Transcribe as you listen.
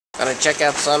Gonna check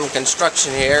out some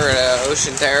construction here at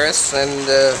Ocean Terrace and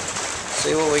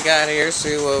see what we got here,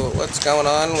 see what's going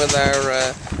on with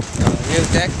our new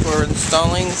deck we're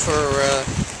installing for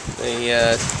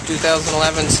the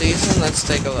 2011 season. Let's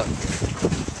take a look.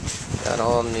 Got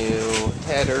all new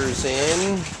headers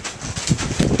in.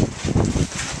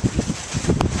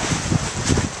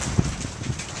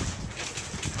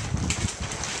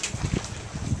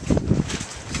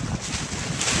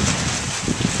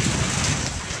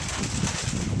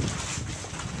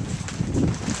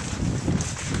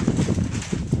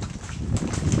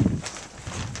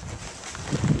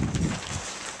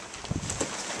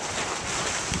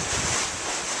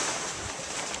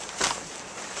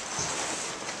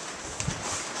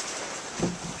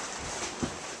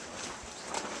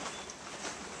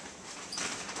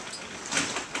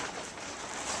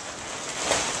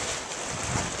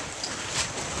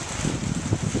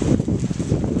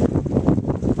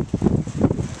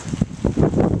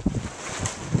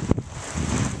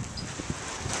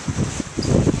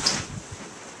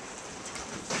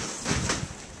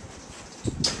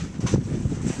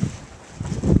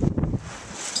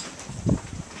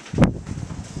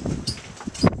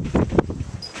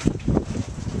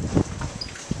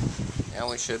 Now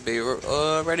we should be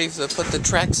ready to put the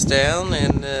tracks down,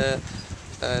 and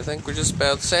I think we're just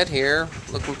about set here.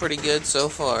 Looking pretty good so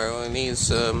far. We need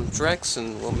some tracks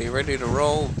and we'll be ready to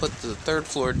roll, put the third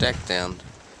floor deck down.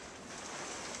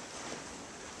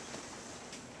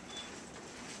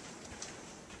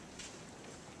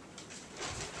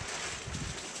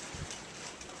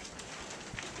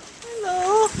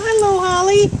 Hello,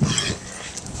 Holly.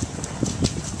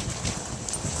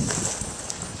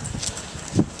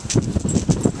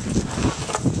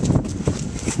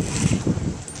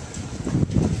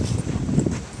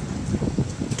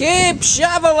 Keep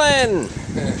shoveling!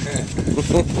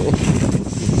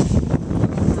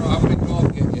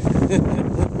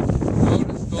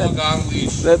 Dog on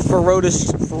leash. That's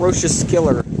ferocious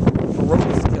killer.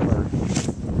 Ferocious killer.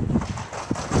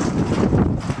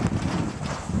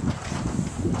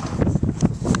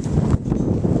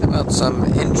 How about some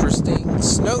interesting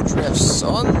snowdrifts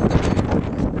on the boardwalk?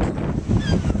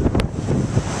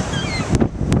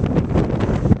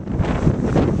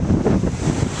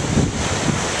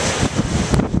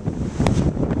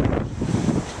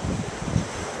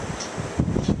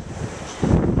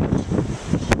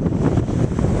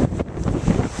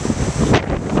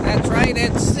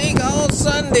 It's Seagull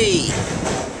Sunday.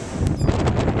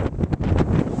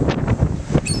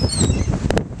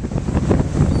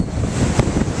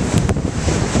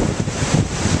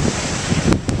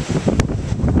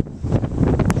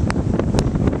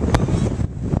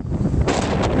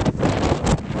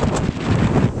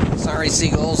 Sorry,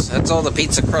 seagulls. That's all the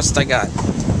pizza crust I got.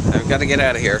 I've got to get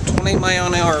out of here.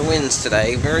 20-mile-an-hour winds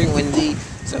today. Very windy.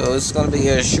 So it's going to be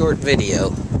a short video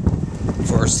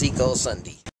for Seagull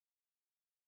Sunday.